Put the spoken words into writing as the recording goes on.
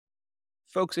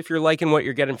Folks, if you're liking what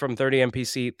you're getting from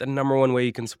 30MPC, the number one way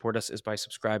you can support us is by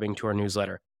subscribing to our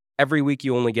newsletter. Every week,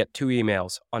 you only get 2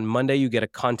 emails. On Monday, you get a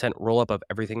content roll-up of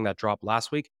everything that dropped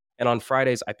last week. And on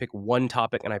Fridays, I pick one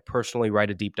topic and I personally write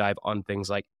a deep dive on things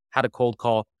like how to cold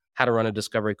call, how to run a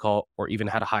discovery call, or even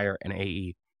how to hire an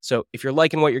AE. So if you're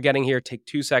liking what you're getting here, take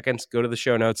 2 seconds, go to the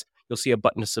show notes. You'll see a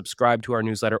button to subscribe to our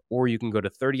newsletter, or you can go to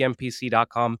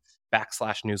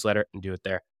 30mpc.com/newsletter and do it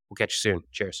there. We'll catch you soon.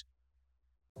 Cheers.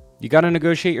 You got to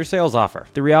negotiate your sales offer.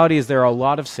 The reality is there are a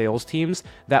lot of sales teams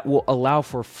that will allow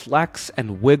for flex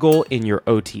and wiggle in your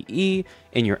OTE,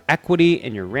 in your equity,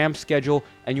 in your ramp schedule,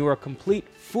 and you are a complete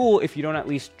fool if you don't at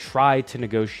least try to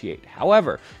negotiate.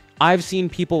 However, I've seen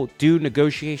people do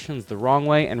negotiations the wrong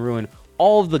way and ruin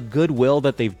all of the goodwill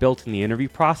that they've built in the interview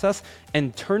process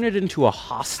and turn it into a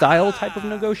hostile type of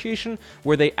negotiation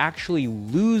where they actually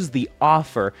lose the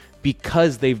offer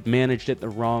because they've managed it the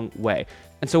wrong way.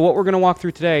 And so what we're going to walk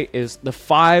through today is the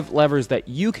 5 levers that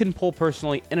you can pull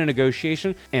personally in a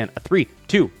negotiation, and a 3,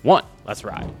 2, 1, let's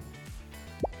ride.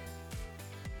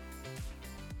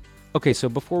 Okay, so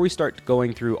before we start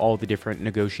going through all the different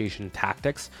negotiation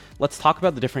tactics, let's talk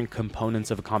about the different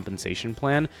components of a compensation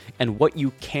plan and what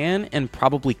you can and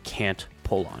probably can't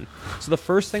pull on. So the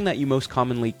first thing that you most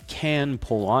commonly can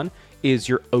pull on is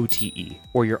your OTE,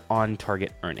 or your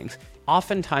on-target earnings.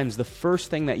 Oftentimes, the first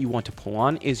thing that you want to pull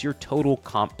on is your total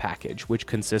comp package, which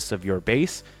consists of your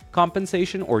base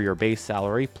compensation or your base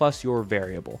salary plus your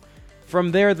variable.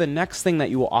 From there, the next thing that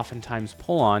you will oftentimes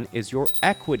pull on is your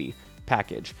equity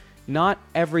package. Not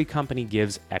every company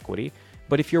gives equity,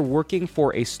 but if you're working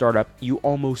for a startup, you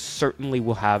almost certainly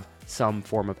will have some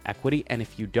form of equity, and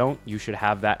if you don't, you should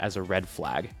have that as a red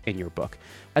flag in your book.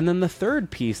 And then the third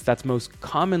piece that's most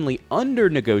commonly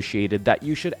under-negotiated that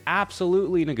you should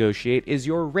absolutely negotiate is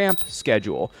your ramp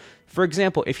schedule. For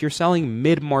example, if you're selling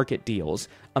mid-market deals,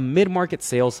 a mid-market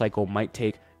sales cycle might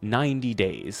take 90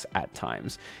 days at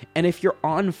times. And if you're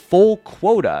on full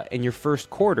quota in your first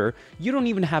quarter, you don't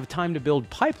even have time to build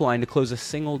pipeline to close a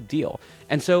single deal.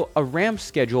 And so a ramp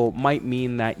schedule might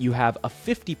mean that you have a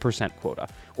 50% quota,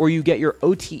 or you get your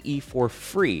OTE for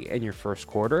free in your first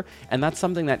quarter. And that's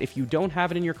something that if you don't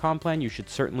have it in your comp plan, you should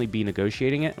certainly be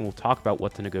negotiating it. And we'll talk about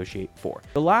what to negotiate for.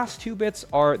 The last 2 bits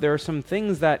are, there are some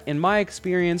things that in my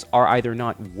experience are either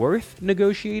not worth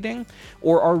negotiating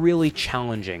or are really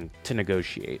challenging to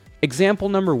negotiate. Example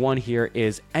number 1 here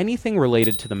is anything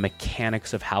related to the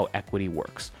mechanics of how equity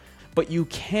works. But you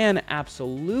can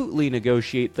absolutely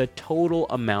negotiate the total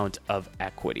amount of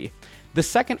equity. The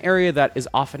second area that is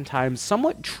oftentimes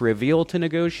somewhat trivial to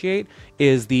negotiate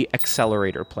is the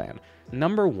accelerator plan.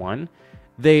 Number 1,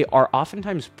 they are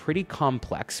oftentimes pretty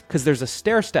complex because there's a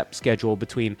stair-step schedule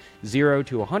between 0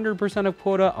 to 100% of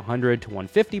quota, 100 to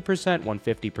 150%,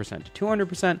 150% to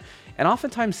 200%, and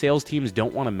oftentimes sales teams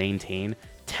don't want to maintain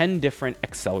 10 different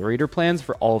accelerator plans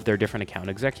for all of their different account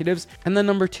executives. And then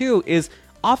number 2 is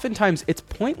oftentimes it's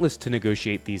pointless to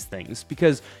negotiate these things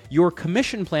because your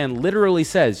commission plan literally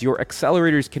says your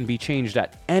accelerators can be changed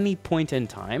at any point in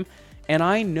time. And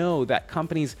I know that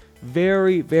companies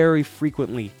very, very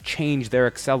frequently change their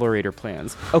accelerator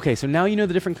plans. Okay, so now you know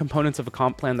the different components of a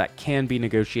comp plan that can be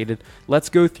negotiated. Let's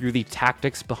go through the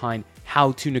tactics behind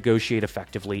how to negotiate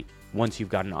effectively once you've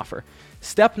got an offer.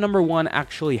 Step number 1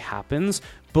 actually happens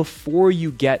before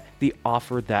you get the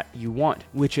offer that you want,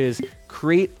 which is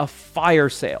create a fire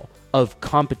sale of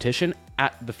competition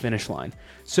at the finish line.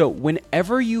 So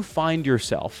whenever you find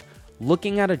yourself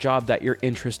looking at a job that you're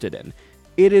interested in,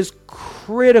 it is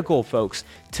critical, folks,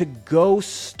 to go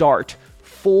start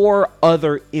 4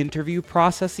 other interview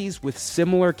processes with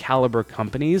similar caliber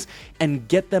companies and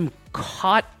get them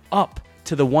caught up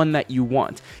to the one that you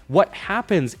want. What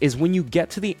happens is when you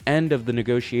get to the end of the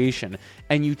negotiation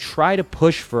and you try to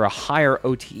push for a higher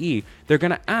OTE, they're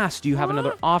going to ask, do you have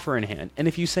another offer in hand? And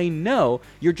if you say no,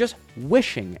 you're just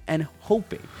wishing and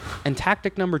hoping. And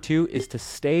tactic number 2 is to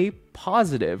stay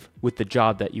positive with the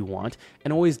job that you want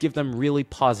and always give them really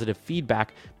positive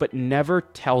feedback, but never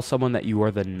tell someone that you are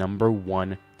the number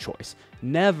 1 choice.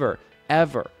 Never,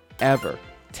 ever, ever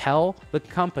tell the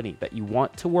company that you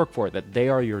want to work for that they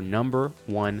are your number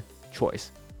 1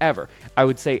 choice, ever. I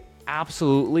would say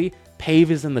absolutely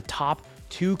Pave is in the top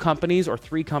 2 companies or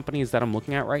 3 companies that I'm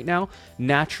looking at right now.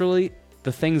 Naturally,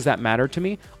 the things that matter to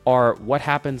me are what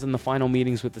happens in the final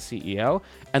meetings with the CEO.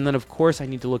 And then, of course, I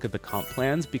need to look at the comp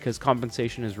plans because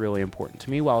compensation is really important to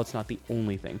me while it's not the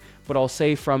only thing. But I'll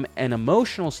say from an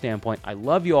emotional standpoint, I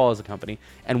love you all as a company.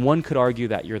 And one could argue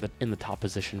that you're in the top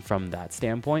position from that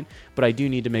standpoint. But I do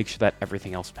need to make sure that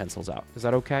everything else pencils out. Is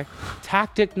that okay?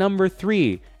 Tactic number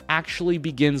 3. actually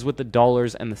begins with the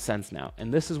dollars and the cents now.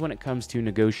 And this is when it comes to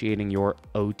negotiating your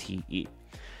OTE.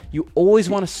 You always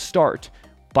want to start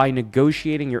by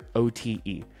negotiating your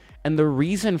OTE. And the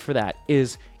reason for that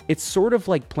is it's sort of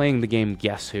like playing the game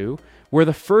Guess Who, where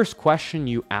the first question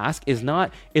you ask is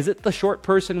not, is it the short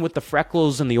person with the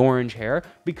freckles and the orange hair?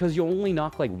 Because you only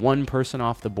knock like one person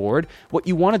off the board. What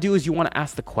you want to do is you want to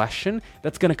ask the question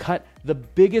that's going to cut the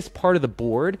biggest part of the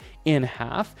board in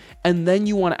half. And then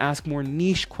you want to ask more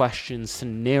niche questions to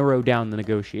narrow down the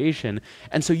negotiation.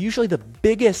 And so usually the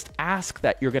biggest ask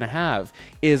that you're going to have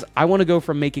is, I want to go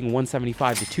from making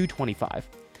 175 to 225.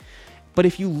 But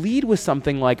if you lead with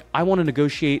something like, I want to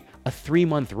negotiate a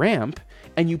 3-month ramp,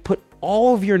 and you put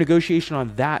all of your negotiation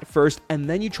on that first, and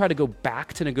then you try to go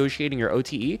back to negotiating your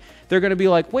OTE, they're going to be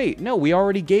like, wait, no, we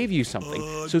already gave you something.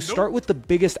 So start with the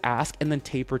biggest ask and then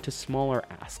taper to smaller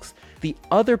asks. The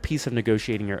other piece of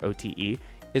negotiating your OTE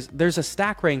is there's a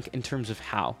stack rank in terms of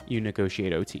how you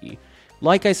negotiate OTE.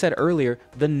 Like I said earlier,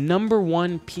 the number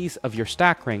one piece of your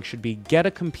stack rank should be get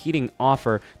a competing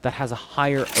offer that has a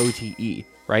higher OTE,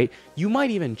 right? You might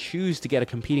even choose to get a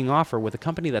competing offer with a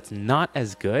company that's not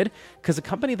as good, because a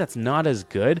company that's not as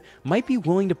good might be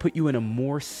willing to put you in a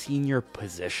more senior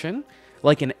position,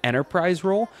 like an enterprise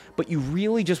role, but you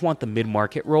really just want the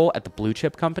mid-market role at the blue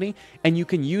chip company, and you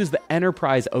can use the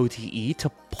enterprise OTE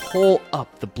to pull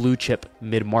up the blue chip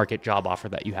mid-market job offer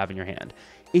that you have in your hand.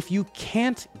 If you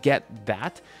can't get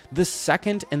that, the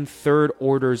second and third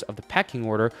orders of the pecking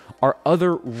order are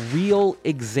other real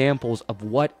examples of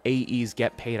what AEs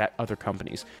get paid at other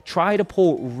companies. Try to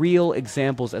pull real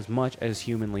examples as much as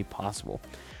humanly possible.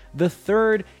 The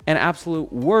third and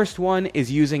absolute worst one is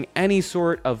using any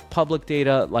sort of public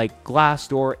data like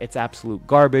Glassdoor. It's absolute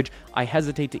garbage. I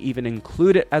hesitate to even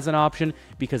include it as an option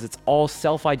because it's all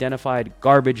self-identified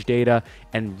garbage data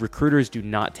and recruiters do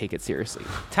not take it seriously.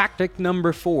 Tactic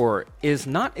number 4 is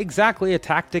not exactly a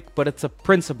tactic, but it's a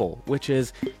principle, which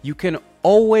is you can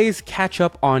always catch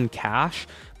up on cash,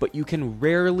 but you can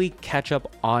rarely catch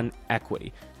up on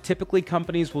equity. Typically,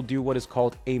 companies will do what is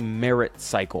called a merit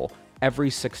cycle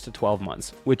every 6 to 12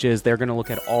 months, which is they're going to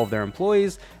look at all of their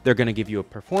employees, they're going to give you a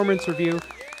performance review,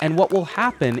 and what will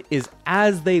happen is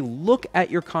as they look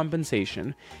at your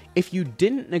compensation, if you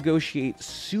didn't negotiate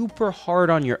super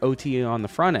hard on your OTE on the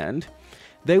front end,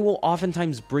 they will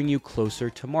oftentimes bring you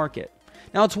closer to market.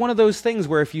 Now, it's one of those things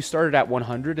where if you started at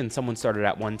 100 and someone started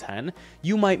at 110,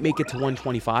 you might make it to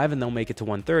 125 and they'll make it to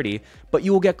 130, but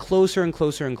you will get closer and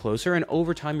closer and closer, and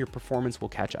over time your performance will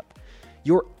catch up.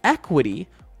 Your equity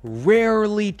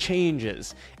rarely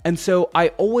changes. And so I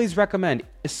always recommend,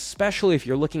 especially if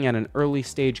you're looking at an early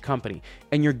stage company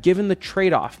and you're given the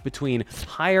trade-off between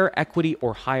higher equity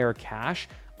or higher cash,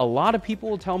 a lot of people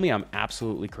will tell me I'm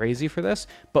absolutely crazy for this,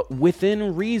 but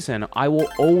within reason, I will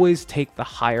always take the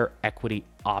higher equity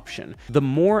option. The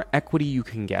more equity you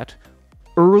can get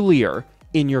earlier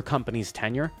in your company's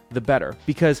tenure, the better,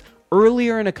 because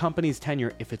earlier in a company's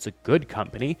tenure, if it's a good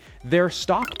company, their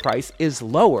stock price is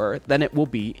lower than it will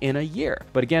be in a year.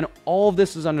 But again, all of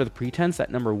this is under the pretense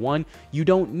that number 1, you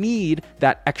don't need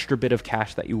that extra bit of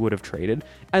cash that you would have traded.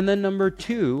 And then number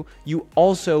 2, you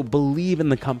also believe in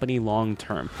the company long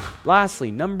term. Lastly,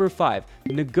 number 5,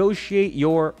 negotiate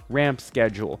your ramp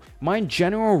schedule. My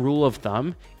general rule of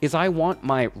thumb is I want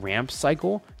my ramp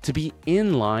cycle to be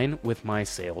in line with my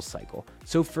sales cycle.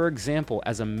 So for example,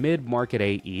 as a mid-market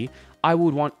AE, I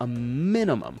would want a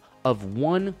minimum of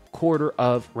 1 quarter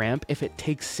of ramp if it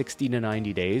takes 60 to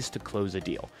 90 days to close a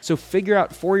deal. So figure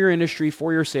out for your industry,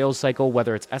 for your sales cycle,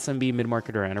 whether it's SMB,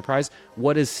 mid-market, or enterprise,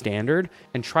 what is standard,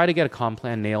 and try to get a comp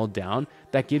plan nailed down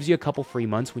that gives you a couple free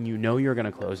months when you know you're going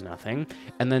to close nothing,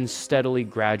 and then steadily,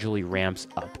 gradually ramps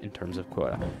up in terms of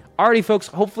quota. Alrighty, folks,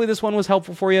 hopefully this one was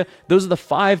helpful for you. Those are the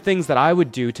 5 things that I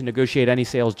would do to negotiate any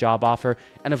sales job offer.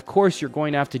 And of course, you're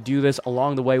going to have to do this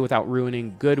along the way without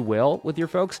ruining goodwill with your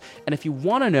folks. And if you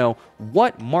want to know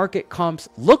what market comps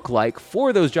look like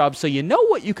for those jobs so you know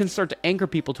what you can start to anchor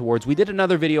people towards, we did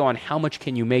another video on how much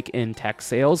can you make in tech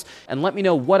sales. And let me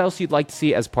know what else you'd like to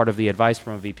see as part of the Advice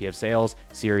from a VP of Sales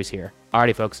series here.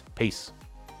 Alrighty, folks. Peace.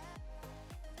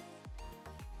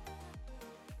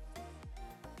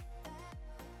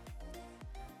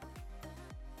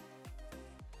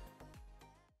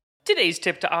 Today's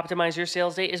tip to optimize your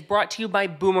sales day is brought to you by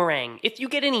Boomerang. If you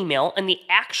get an email and the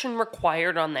action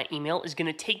required on that email is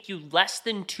going to take you less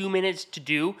than 2 minutes to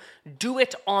do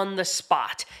it on the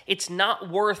spot. It's not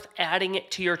worth adding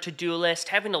it to your to-do list,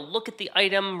 having to look at the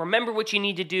item, remember what you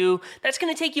need to do. That's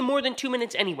going to take you more than 2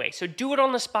 minutes anyway, so do it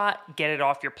on the spot, get it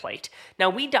off your plate. Now,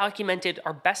 we documented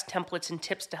our best templates and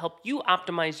tips to help you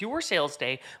optimize your sales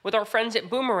day with our friends at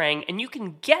Boomerang, and you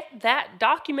can get that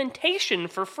documentation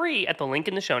for free at the link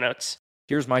in the show notes.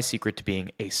 Here's my secret to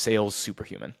being a sales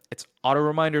superhuman. It's auto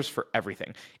reminders for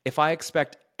everything. If I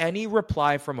expect any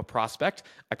reply from a prospect,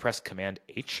 I press Command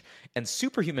H, and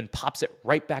Superhuman pops it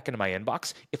right back into my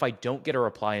inbox if I don't get a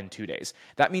reply in 2 days.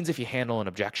 That means if you handle an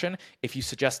objection, if you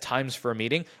suggest times for a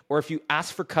meeting, or if you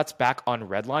ask for cuts back on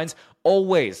red lines,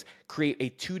 always create a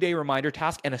 2-day reminder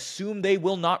task and assume they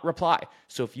will not reply.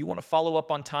 So if you want to follow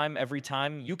up on time every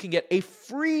time, you can get a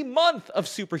free month of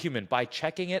Superhuman by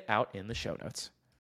checking it out in the show notes.